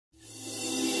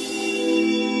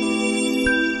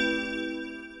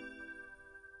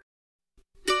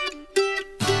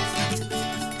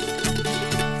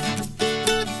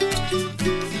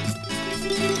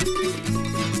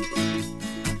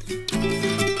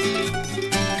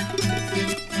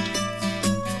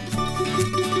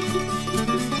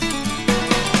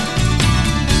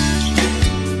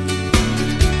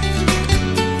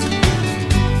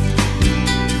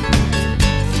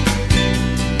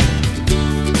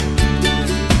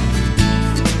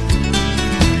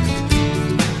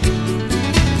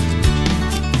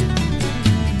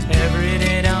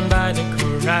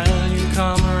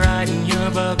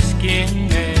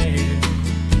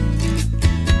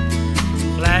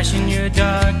flashing your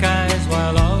dark eyes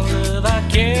while all the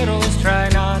vaqueros try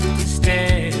not to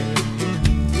stare.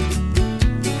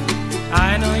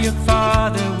 I know your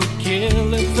father would kill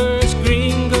the first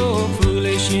gringo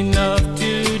foolish enough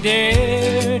to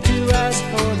dare to ask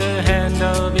for the hand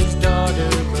of his daughter,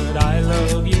 but I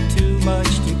love you too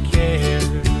much to care.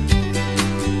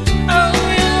 Oh,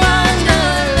 Yolanda,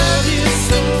 I love you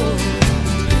so,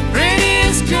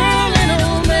 prettiest girl in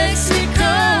old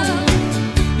Mexico.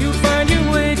 You'll find your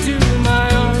way to my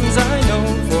arms, I know,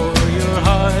 for your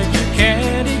heart you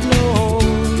can't ignore.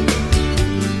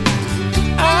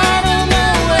 I don't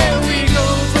know where we go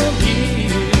from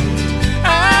here,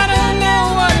 I don't know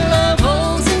what love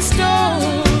holds in store.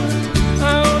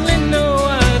 I only know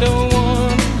I don't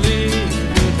want to live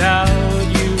without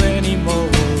you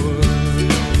anymore.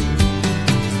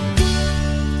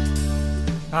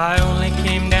 I only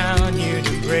came down here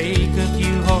to break a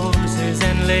few horses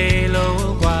and lay low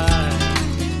a while,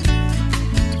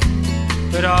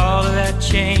 but all of that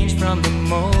changed from the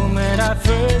moment I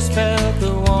first felt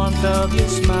the warmth of your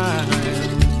smile.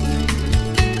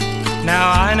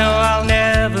 Now I know I'll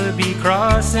never be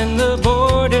crossing the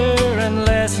border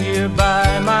unless you're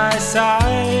by my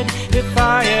side. If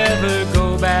I ever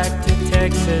go back to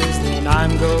Texas, then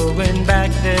I'm going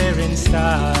back there in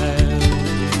style.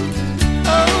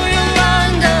 Oh,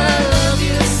 Yolanda, I love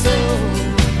you so,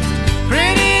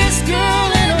 prettiest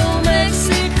girl in old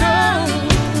Mexico.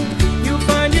 You'll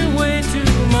find your way to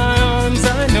my arms,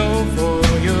 I know, for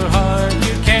your heart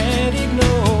you can't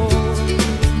ignore.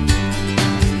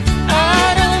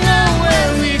 I don't know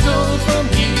where we go from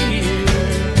here,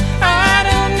 I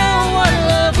don't know what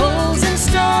love holds in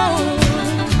store.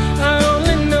 I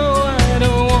only know I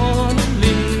don't want to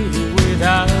live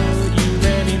without you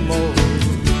anymore.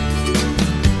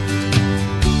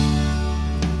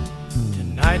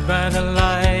 Tonight by the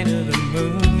light of the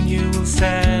moon you will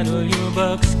saddle your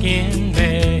buckskin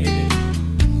mare,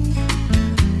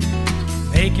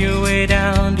 make your way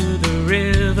down to the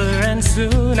river, and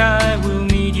soon I will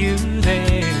meet you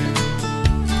there.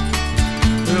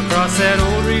 We'll cross that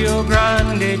old Rio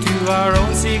Grande to our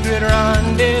own secret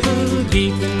rendezvous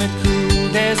deep in the cool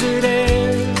desert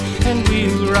air, and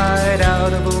we'll ride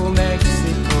out of a